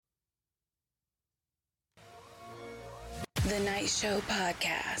The Night Show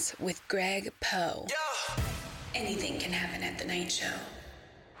Podcast with Greg Poe. Anything can happen at The Night Show.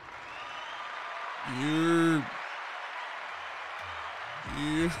 Yeah.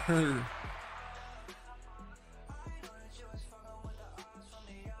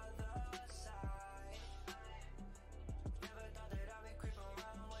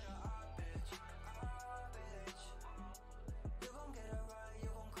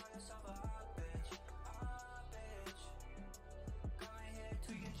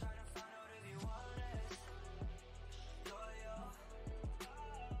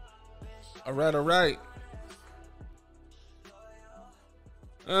 All right.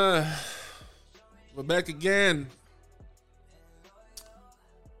 We're back again.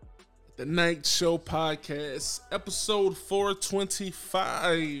 The Night Show Podcast, episode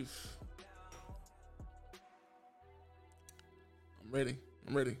 425. I'm ready.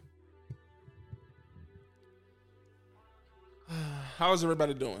 How's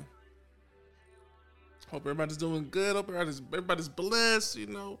everybody doing? Hope everybody's doing good. Hope everybody's blessed, you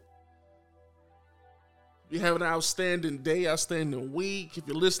know. You have an outstanding day, outstanding week. If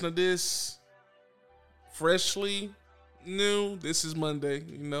you listen to this freshly new, this is Monday,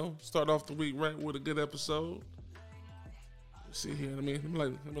 you know. Start off the week right with a good episode. Let's see here, let me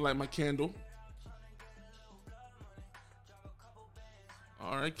light my candle.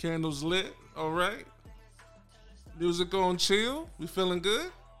 All right, candles lit. All right. Music on chill. We feeling good?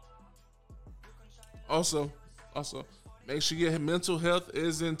 Also, make sure your mental health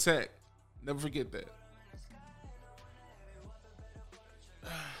is intact. Never forget that.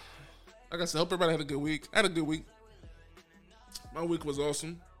 Like I said, hope everybody had a good week. I had a good week. My week was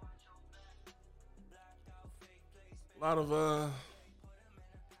awesome. A lot of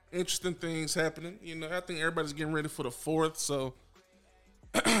interesting things happening. You know, I think everybody's getting ready for the 4th, so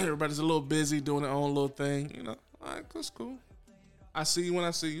everybody's a little busy doing their own little thing. You know, all right, that's cool. I see you when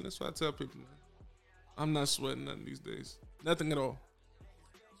I see you. That's what I tell people. I'm not sweating nothing these days. Nothing at all.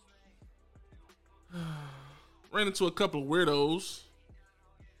 Ran into a couple of weirdos.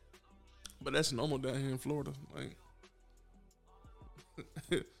 But that's normal down here in Florida.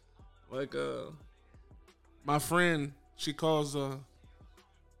 Like, my friend, she calls the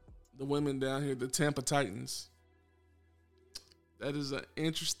women down here the Tampa Titans. That is an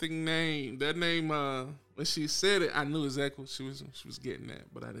interesting name. That name, when she said it, I knew exactly what she was getting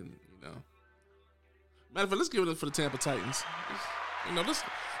at, but I didn't, you know. Matter of fact, let's give it up for the Tampa Titans.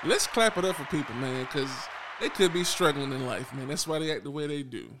 Let's clap it up for people, man, because they could be struggling in life, man. That's why they act the way they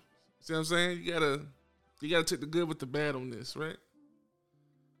do. See what I'm saying? You gotta take the good with the bad on this, right?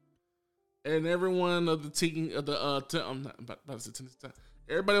 And everyone of the team of the I'm not about to say Tennessee Titans.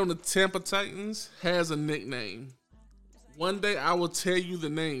 Everybody on the Tampa Titans has a nickname. One day I will tell you the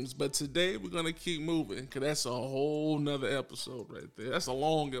names, but today we're gonna keep moving because that's a whole nother episode right there. That's a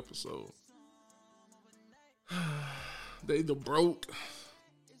long episode. They either broke,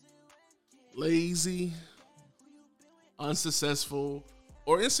 lazy, unsuccessful,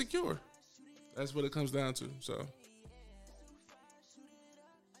 or insecure. That's what it comes down to. So,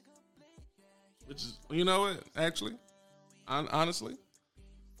 which is, you know what? Actually, honestly,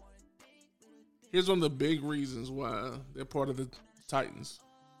 here's one of the big reasons why they're part of the Titans.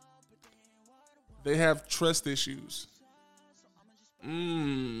 They have trust issues.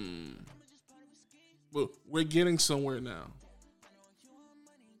 Well, we're getting somewhere now.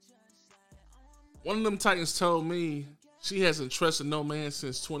 One of them Titans told me she hasn't trusted no man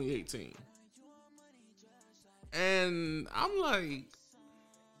since 2018. And I'm like,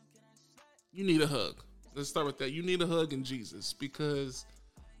 you need a hug. Let's start with that. You need a hug in Jesus because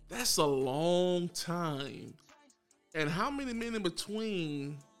that's a long time. And how many men in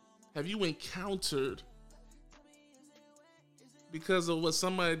between have you encountered because of what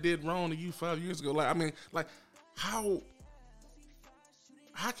somebody did wrong to you 5 years ago?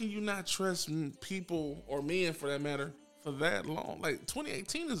 How can you not trust people or men for that matter for that long? Like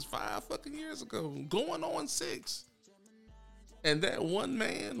 2018 is 5 fucking years ago, going on 6. And that one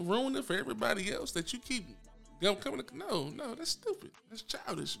man ruined it for everybody else that you keep coming to. No, that's stupid. That's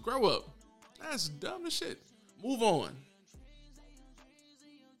childish. Grow up. That's dumb as shit. Move on.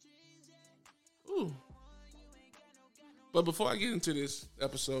 Ooh. But before I get into this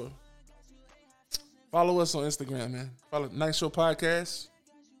episode, follow us on Instagram, man. Follow Night Show Podcast.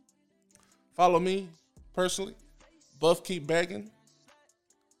 Follow me personally. Buff Keep Bagging.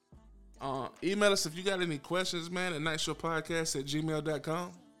 Email us if you got any questions, man, at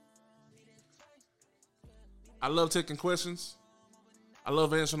nightshowpodcast@gmail.com. I love taking questions. I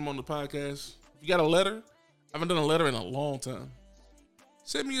love answering them on the podcast. If you got a letter, I haven't done a letter in a long time.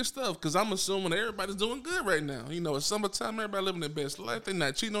 Send me your stuff, because I'm assuming everybody's doing good right now. You know, it's summertime, everybody living their best life. They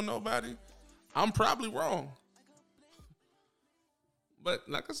not cheating on nobody. I'm probably wrong. But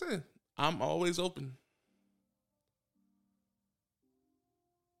like I said, I'm always open.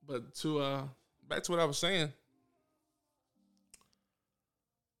 But to back to what I was saying,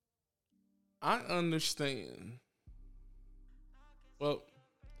 I understand. Well,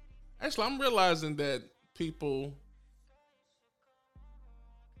 actually, I'm realizing that people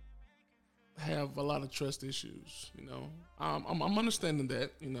have a lot of trust issues. You know, I'm understanding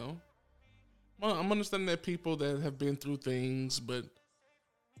that. You know, I'm understanding that people that have been through things, but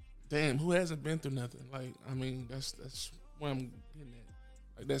damn, who hasn't been through nothing? Like, I mean, that's where I'm getting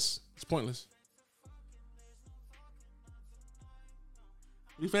at. Like, it's pointless.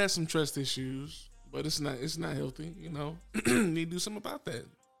 We've had some trust issues, but it's not healthy. You know, you need to do something about that.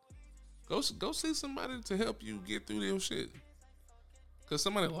 Go see somebody to help you get through your shit. Cause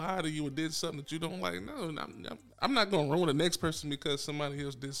somebody lied to you or did something that you don't like. No, I'm not gonna ruin the next person because somebody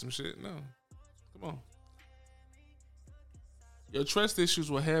else did some shit. No, come on. Your trust issues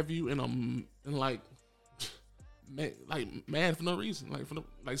will have you in like mad for no reason.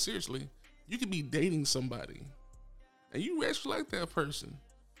 Like seriously, you could be dating somebody, and you actually like that person,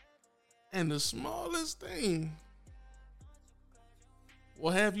 and the smallest thing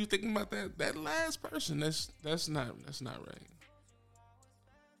will have you thinking about that last person. That's not right.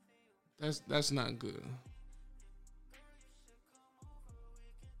 That's not good.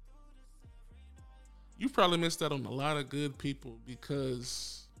 You probably missed out on a lot of good people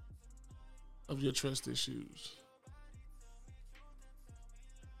because of your trust issues.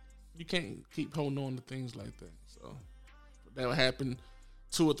 You can't keep holding on to things like that. So that would happen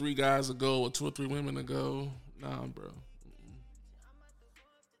 2 or 3 guys ago or 2 or 3 women ago. Nah, bro.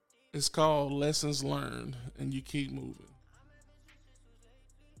 It's called lessons learned, and you keep moving.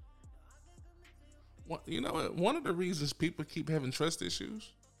 You know what? One of the reasons people keep having trust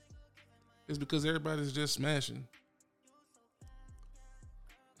issues is because everybody's just smashing.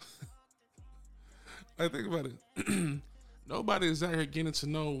 I think about it. Nobody is out here getting to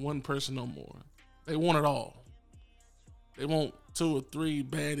know one person no more. They want it all. They want 2 or 3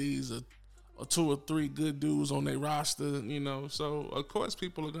 baddies or 2 or 3 good dudes on their roster, you know. So, of course,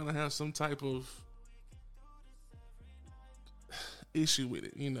 people are going to have some type of issue with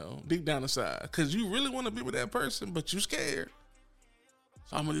it, you know, deep down inside. Because you really want to be with that person, but you're scared.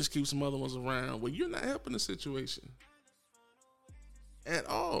 So I'm going to just keep some other ones around. Well, you're not helping the situation at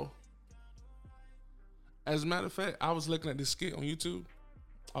all. As a matter of fact, I was looking at this skit on YouTube.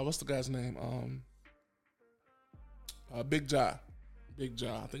 What's the guy's name? Big Jaw. Big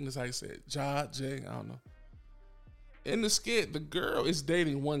Jaw. I think that's how you say it. Jaw, J, I don't know. In the skit, the girl is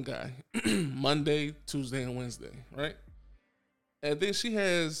dating one guy Monday, Tuesday, and Wednesday, right? And then she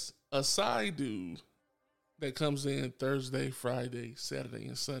has a side dude that comes in Thursday, Friday, Saturday,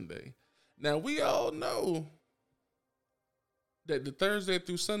 and Sunday. Now, we all know that the Thursday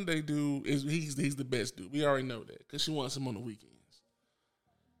through Sunday dude he's the best dude. We already know that because she wants him on the weekends.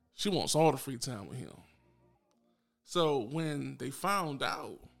 She wants all the free time with him. So when they found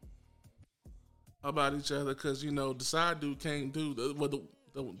out about each other, because, you know, the side dude came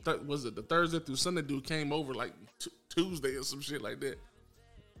was it the Thursday through Sunday dude came over like Tuesday or some shit like that.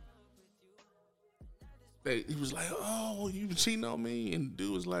 He was like, "Oh, you been cheating on me?" And the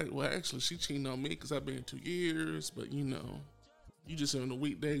dude was like, "Well, actually, she cheating on me because I've been here 2 years, but you know, you just on the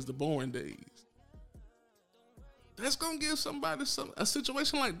weekdays, the boring days." That's gonna give somebody a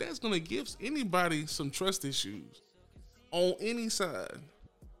situation like that's gonna give anybody some trust issues on any side.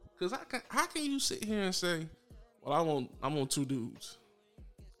 Because how can you sit here and say, "Well, I want 2 dudes.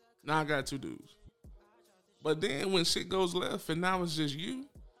 Now I got 2 dudes." But then when shit goes left and now it's just you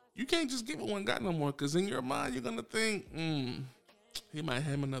can't just give it one guy no more. Because in your mind, you're going to think, he might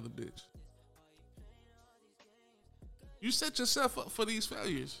have another bitch. You set yourself up for these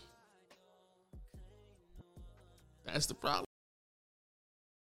failures. That's the problem.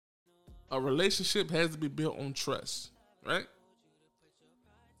 A relationship has to be built on trust, right?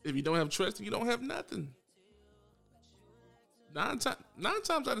 If you don't have trust, you don't have nothing. 9 times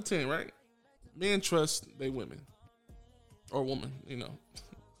out of 10, right? Men trust they women. Or woman, you know.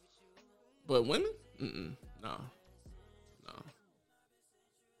 But women? No.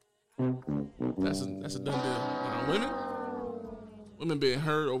 That's a done deal. Now, women been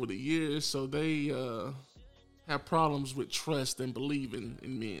hurt over the years, so they have problems with trust and believing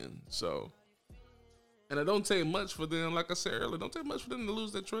in men. So, and it don't take much for them, like I said earlier, don't take much for them to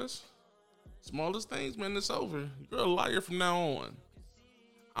lose their trust. Smallest things, man, it's over. You're a liar from now on.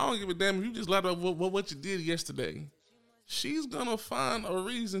 I don't give a damn if you just lied about what you did yesterday. she's gonna find a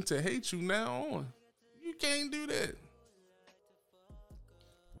reason to hate you now on. You can't do that.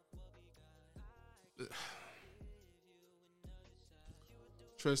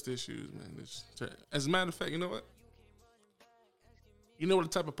 Trust issues, man. As a matter of fact, you know what? You know what the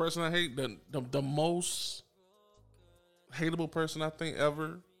type of person I hate? The most hateable person I think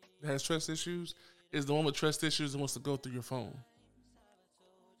ever that has trust issues is the one with trust issues and wants to go through your phone.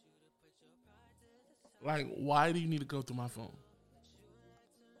 Like, why do you need to go through my phone?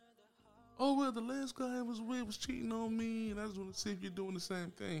 Oh, well, the last guy I was with was cheating on me, and I just want to see if you're doing the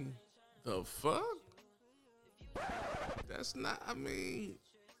same thing. The fuck? That's not, I mean,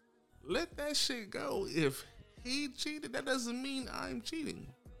 let that shit go. If he cheated, that doesn't mean I'm cheating.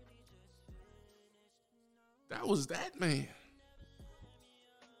 That was that man.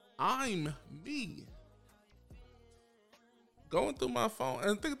 I'm me. Going through my phone,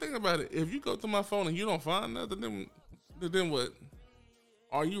 and think about it. If you go through my phone and you don't find nothing, then what?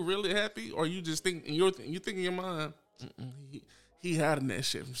 Are you really happy, or you just think you think in your mind, he hiding that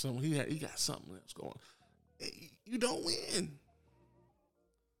shit from someone? He got something else going. You don't win.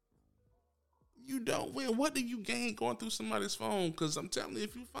 You don't win. What do you gain going through somebody's phone? Because I'm telling you,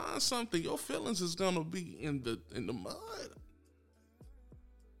 if you find something, your feelings is gonna be in the mud.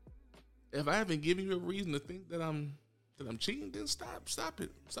 If I haven't given you a reason to think that I'm cheating, then stop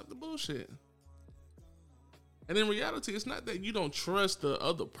it. Stop the bullshit. And in reality, it's not that you don't trust the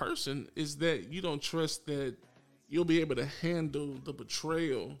other person, it's that you don't trust that you'll be able to handle the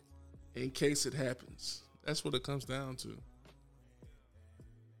betrayal in case it happens. That's what it comes down to.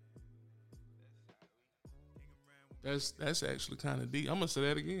 That's actually kind of deep. I'm gonna say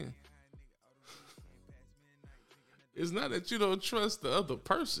that again. It's not that you don't trust the other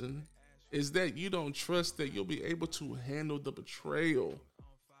person, it's that you don't trust that you'll be able to handle the betrayal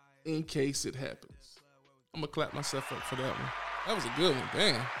in case it happens. I'm gonna clap myself up for that one. That was a good one.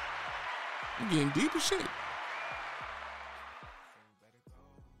 Damn. I'm getting deep as shit.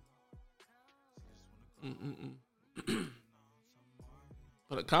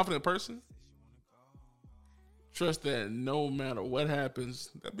 But a confident person, trust that no matter what happens,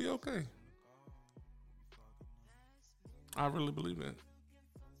 that'll be okay. I really believe that.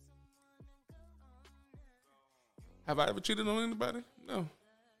 Have I ever cheated on anybody? No.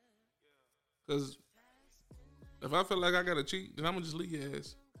 Because if I feel like I gotta cheat, then I'm gonna just leave your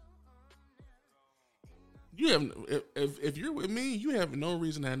ass. You have, if you're with me, you have no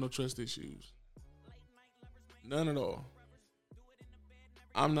reason to have no trust issues. None at all.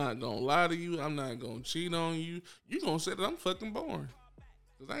 I'm not gonna lie to you. I'm not gonna cheat on you. You gonna say that I'm fucking boring.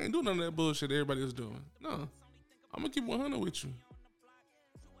 Because I ain't doing none of that bullshit everybody is doing. No. I'm gonna keep 100 with you.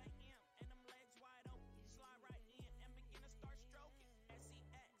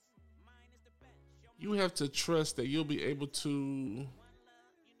 You have to trust that you'll be able to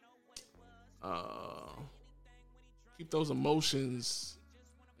keep those emotions,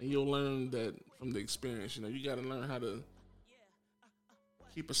 and you'll learn that from the experience. You know, you got to learn how to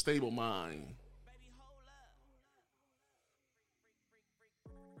keep a stable mind.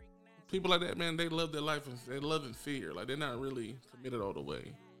 People like that, man, they love their life and they love in fear. Like, they're not really committed all the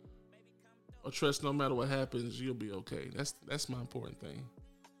way. Or trust no matter what happens, you'll be okay. That's my important thing.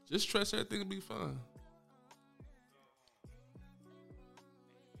 Just trust everything will be fine.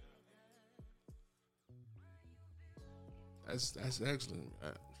 That's excellent.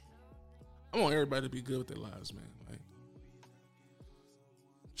 I want everybody to be good with their lives, man. Like,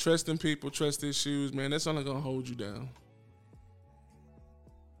 trusting people, trust issues, man, that's only gonna hold you down.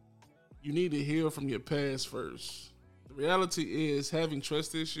 You need to heal from your past first. The reality is, having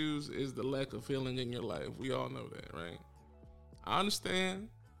trust issues is the lack of healing in your life. We all know that, right? I understand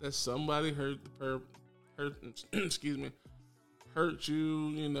that somebody hurt you,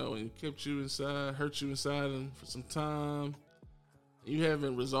 you know, and kept you inside, hurt you inside and for some time. You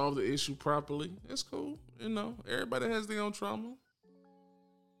haven't resolved the issue properly. It's cool. You know, everybody has their own trauma.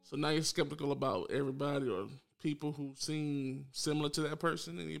 So now you're skeptical about everybody or people who seem similar to that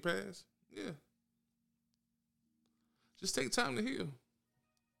person in your past. Yeah. Just take time to heal.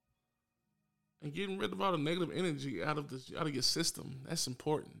 And getting rid of all the negative energy out of your system. That's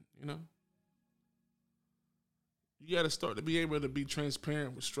important, you know? You got to start to be able to be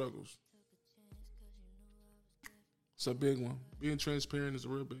transparent with struggles. It's a big one. Being transparent is a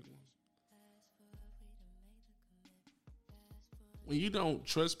real big one. When you don't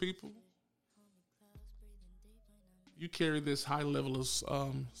trust people, you carry this high level of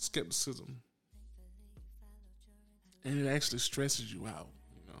skepticism. And it actually stresses you out,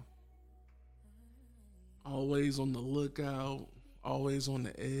 you know. Always on the lookout, always on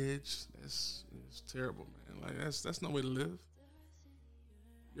the edge. It's terrible, man. Like that's no way to live.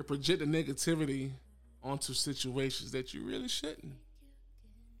 You're projecting negativity onto situations that you really shouldn't.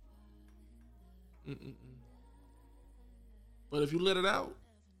 Mm-mm-mm. But if you let it out,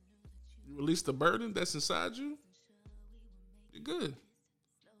 you release the burden that's inside you, you're good.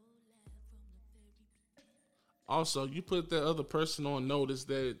 Also, you put that other person on notice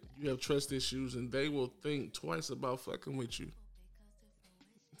that you have trust issues and they will think twice about fucking with you.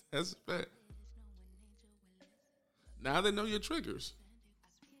 That's a fact. Now they know your triggers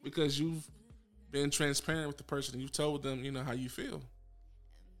because you've been transparent with the person. You've told them, how you feel.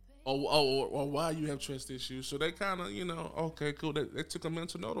 Or why you have trust issues. So they kind of, okay, cool. They took a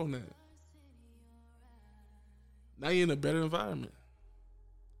mental note on that. Now you're in a better environment.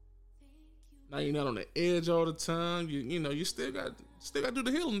 Now you're not on the edge all the time. You still got to do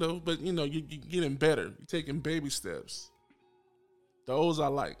the healing though. But you're getting better. You're taking baby steps. Those I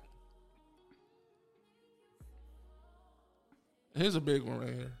like. Here's a big one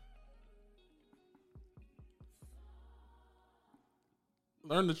right here.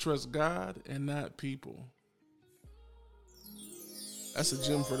 Learn to trust God and not people. That's a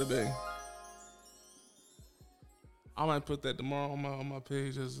gem for today. I might put that tomorrow on my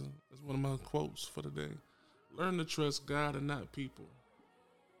page as one of my quotes for the day. Learn to trust God and not people.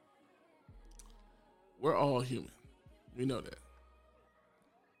 We're all human. We know that.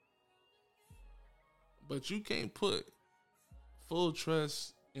 But you can't put full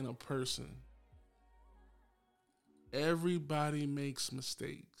trust in a person. Everybody makes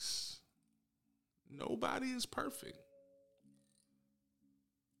mistakes. Nobody is perfect.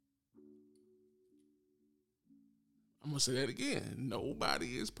 I'm going to say that again.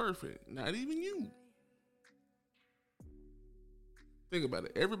 Nobody is perfect. Not even you. Think about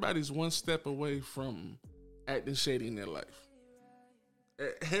it. Everybody's one step away from acting shady in their life.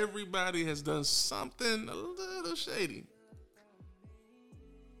 Everybody has done something a little shady.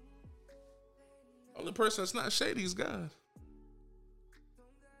 Only person that's not shady is God.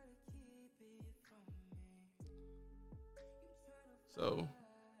 So,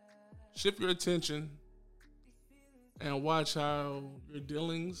 shift your attention and watch how your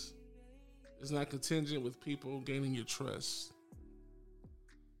dealings is not contingent with people gaining your trust.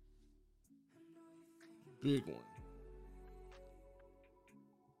 Big one.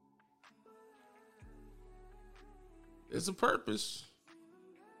 There's a purpose.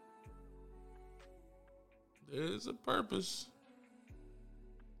 There's a purpose.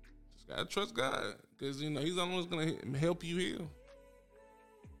 Just gotta trust God, because He's the only one that's gonna help you heal.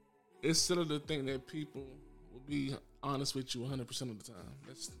 It's silly to think that people will be honest with you 100% of the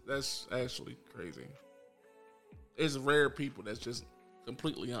time. That's actually crazy. It's rare people that's just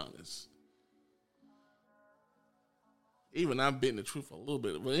completely honest. Even I've been the truth a little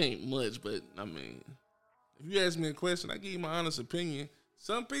bit, but it ain't much. But I mean, if you ask me a question, I give you my honest opinion.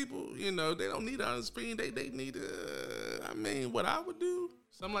 Some people, they don't need an honest opinion. They need what I would do,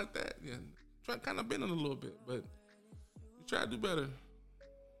 something like that. Yeah, try kind of bend it a little bit, but you try to do better.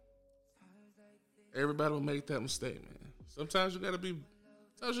 Everybody will make that mistake, man. Sometimes you gotta be,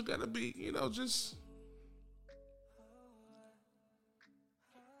 just.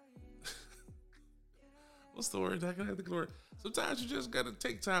 What's the word? I can have the word. Sometimes you just gotta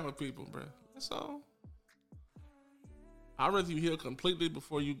take time with people, bro. That's all. I'd rather you heal completely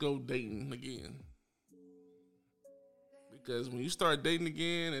before you go dating again. Because when you start dating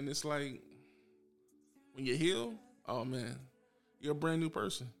again and it's like, when you heal, oh man, you're a brand new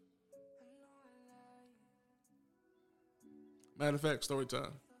person. Matter of fact, story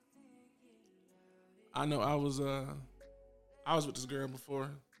time. I know I was with this girl before,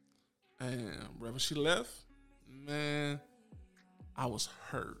 and when she left, man, I was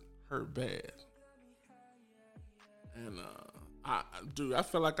hurt bad. And I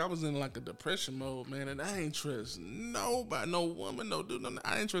felt like I was in like a depression mode, man, and I ain't trust nobody, no woman, no dude,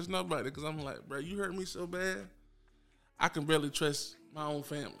 I ain't trust nobody, because I'm like, bro, you hurt me so bad, I can barely trust my own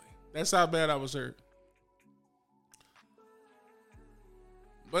family. That's how bad I was hurt.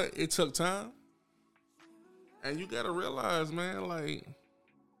 But it took time. And you gotta realize, man, like,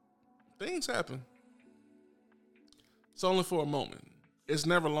 things happen. It's only for a moment. It's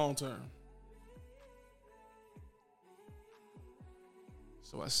never long term.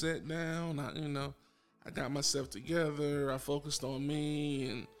 So I sat down, I got myself together, I focused on me,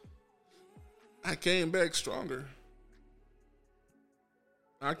 and I came back stronger.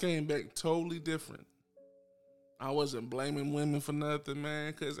 I came back totally different. I wasn't blaming women for nothing,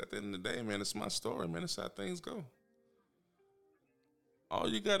 man, because at the end of the day, man, it's my story, man. It's how things go. All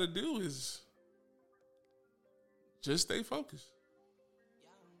you got to do is just stay focused.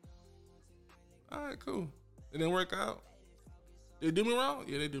 All right, cool. It didn't work out. They do me wrong?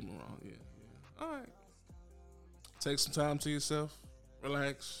 Yeah, they do me wrong. Yeah. All right. Take some time to yourself.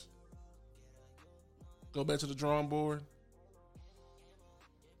 Relax. Go back to the drawing board.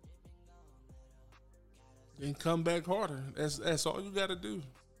 Then come back harder. That's all you got to do.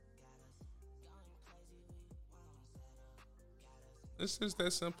 It's just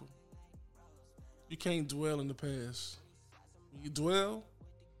that simple. You can't dwell in the past. When you dwell,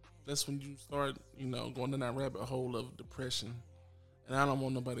 that's when you start, going in that rabbit hole of depression. And I don't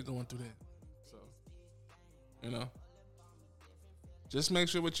want nobody going through that. So, just make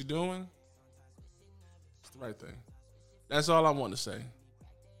sure what you're doing is the right thing. That's all I want to say.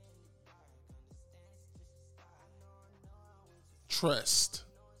 Trust.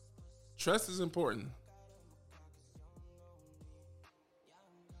 Trust is important.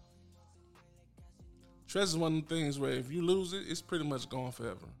 Trust is one of the things where if you lose it, it's pretty much gone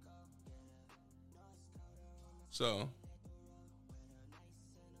forever. So,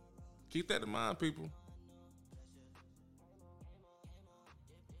 keep that in mind, people.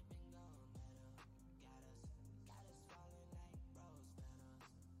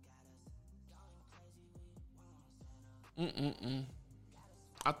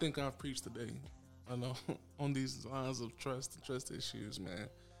 I think I've preached today, on these lines of trust and trust issues, man.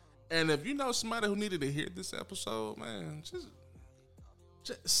 And if you know somebody who needed to hear this episode, man, just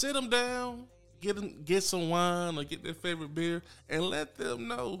sit them down, get some wine or get their favorite beer, and let them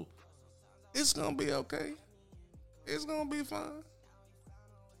know it's gonna be okay. It's gonna be fine.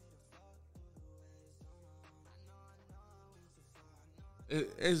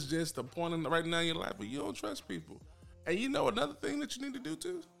 It's just a point right now in your life where you don't trust people. And another thing that you need to do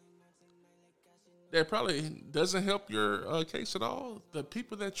too, that probably doesn't help your case at all, the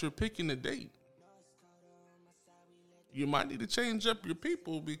people that you're picking to date. You might need to change up your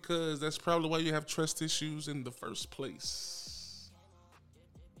people because that's probably why you have trust issues in the first place.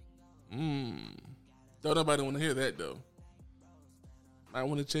 Don't nobody want to hear that though. I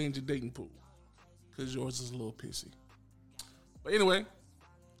want to change your dating pool because yours is a little pissy. But anyway,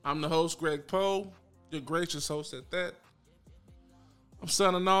 I'm the host, Greg Poe. Your gracious host at that. I'm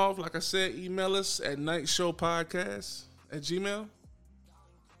signing off. Like I said, email us at nightshowpodcast@gmail.com.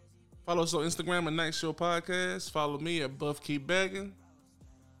 Follow us on Instagram at Night Show Podcast. Follow me at Buff Keep Bagging.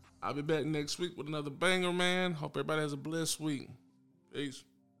 I'll be back next week with another banger, man. Hope everybody has a blessed week. Peace.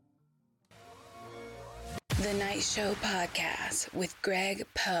 The Night Show Podcast with Greg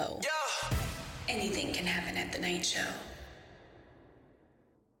Poe. Anything can happen at The Night Show.